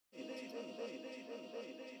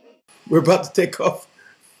we're about to take off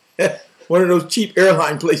at one of those cheap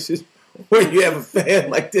airline places where you have a fan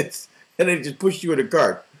like this and they just push you in a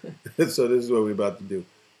cart. So this is what we're about to do.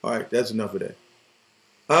 All right, that's enough of that.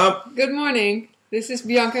 Good morning. This is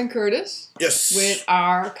Bianca and Curtis. Yes. With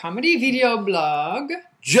our comedy video blog.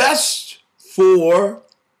 Just for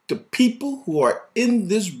the people who are in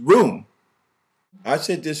this room. I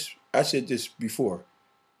said this before.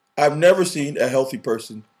 I've never seen a healthy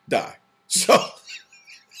person die. So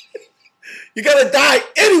you gotta die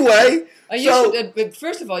anyway. But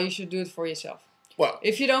first of all, you should do it for yourself. Well,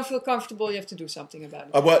 if you don't feel comfortable, you have to do something about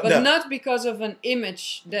it. Not because of an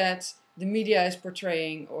image that the media is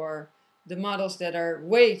portraying or the models that are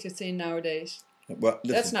way too thin nowadays. Well,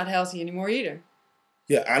 listen, that's not healthy anymore either.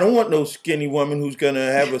 Yeah, I don't want no skinny woman who's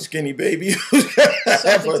gonna have a skinny baby.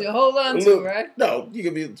 Something to hold on to, right? No, you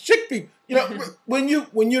can be chick people. You know, when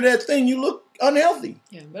you're that thing, you look unhealthy.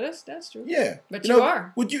 Yeah, but that's true. Yeah, but you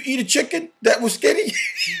are. Would you eat a chicken that was skinny?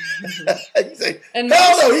 You say, and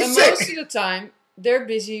hell no, he's sick. Most of the time, they're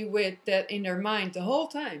busy with that in their mind the whole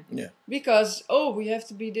time. Yeah. Because, we have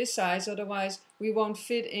to be this size, otherwise we won't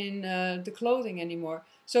fit in the clothing anymore.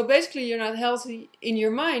 So basically, you're not healthy in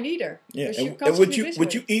your mind either. Yeah, and would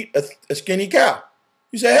you eat a skinny cow?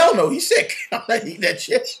 You say, hell no, he's sick. I'm not eating that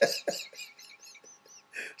shit.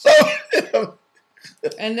 So,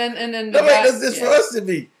 and then that's for us to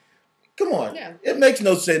be. Come on, it makes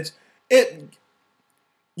no sense.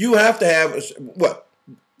 You have to have what?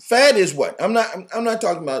 Fat is what? I'm not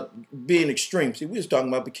talking about being extreme. See, we're just talking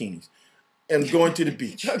about bikinis and going to the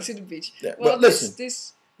beach. Go to the beach. Yeah. Well, but listen.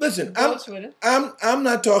 Listen, I'm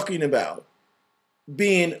not talking about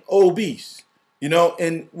being obese,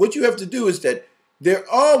 and what you have to do is that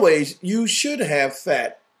you should have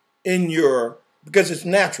fat because it's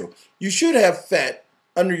natural. You should have fat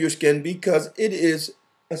under your skin because it is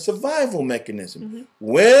a survival mechanism.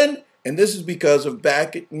 Mm-hmm. And this is because of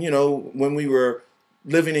back, when we were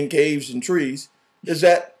living in caves and trees, is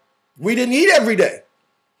that we didn't eat every day.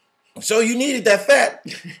 So you needed that fat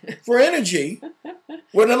for energy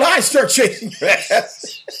when the lions start chasing your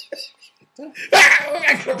ass. You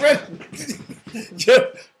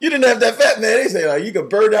didn't have that fat, man. They say, you could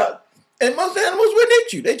burn out. And most animals wouldn't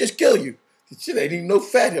eat you. They just kill you. Shit, ain't even no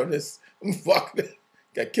fat on this. Fuck,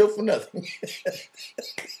 got killed for nothing.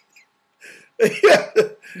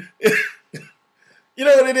 You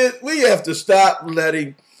know what it is? We have to stop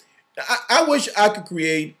letting... I wish I could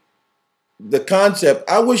create the concept.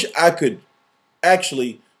 I wish I could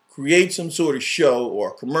actually create some sort of show or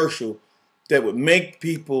commercial that would make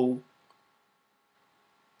people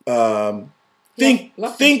think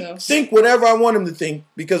whatever I want them to think.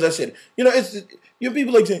 Because I said,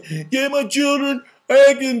 people like saying, yeah, my children are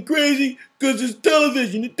acting crazy because it's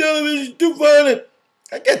television. The television's too violent.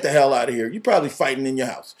 Get the hell out of here. You're probably fighting in your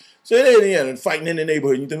house. So they're fighting in the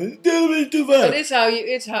neighborhood. You think the television's too violent. But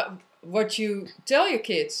it's what you tell your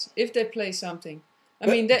kids if they play something.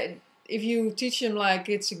 If you teach them like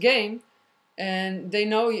it's a game, and they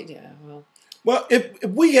know it, Well, if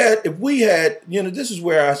we had, this is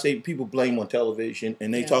where I say people blame on television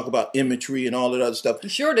and they talk about imagery and all that other stuff.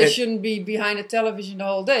 Sure, they shouldn't be behind a television the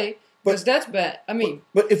whole day because that's bad.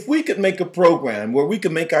 But if we could make a program where we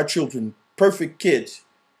could make our children perfect kids,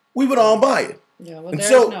 we would all buy it. Yeah, well, there's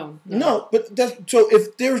no. But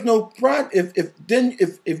if there's no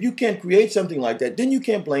if you can't create something like that, then you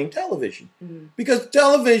can't blame television, because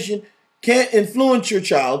television can't influence your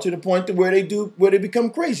child to the point to where they become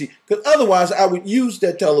crazy. Because otherwise, I would use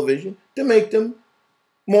that television to make them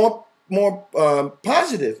more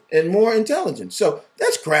positive and more intelligent. So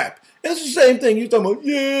that's crap. And it's the same thing. You're talking about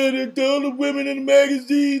all the women in the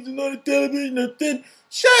magazines and on the television are thin.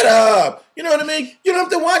 Shut up. You know what I mean? You don't have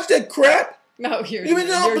to watch that crap. No, you're doing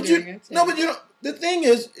it. No, but the thing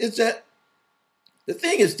is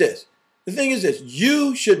this.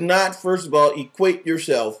 You should not, first of all, equate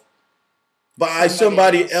yourself by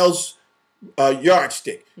somebody else's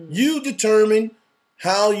yardstick. Mm-hmm. You determine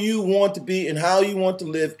how you want to be and how you want to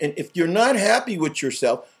live. And if you're not happy with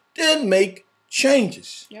yourself, then make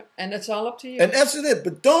changes. Yep, and that's all up to you. And that's it.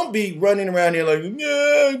 But don't be running around here like,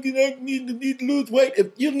 I need to lose weight.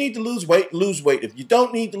 If you need to lose weight, lose weight. If you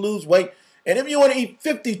don't need to lose weight, and if you want to eat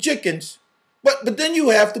 50 chickens, but then you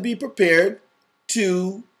have to be prepared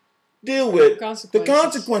to deal with the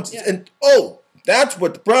consequences. Yeah. And that's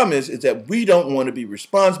what the problem is that we don't want to be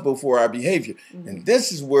responsible for our behavior. Mm-hmm. And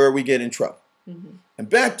this is where we get in trouble. Mm-hmm. And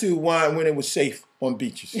back to when it was safe on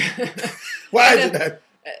beaches. Why is it that?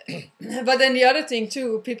 But then the other thing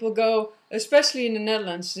too, people go, especially in the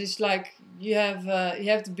Netherlands, it's like you have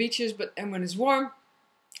the beaches, and when it's warm,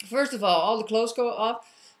 first of all the clothes go off.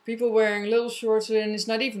 People wearing little shorts and it's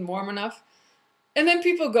not even warm enough. And then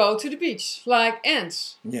people go to the beach like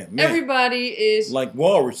ants. Yeah, man. Everybody is like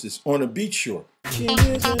walruses on a beach shore.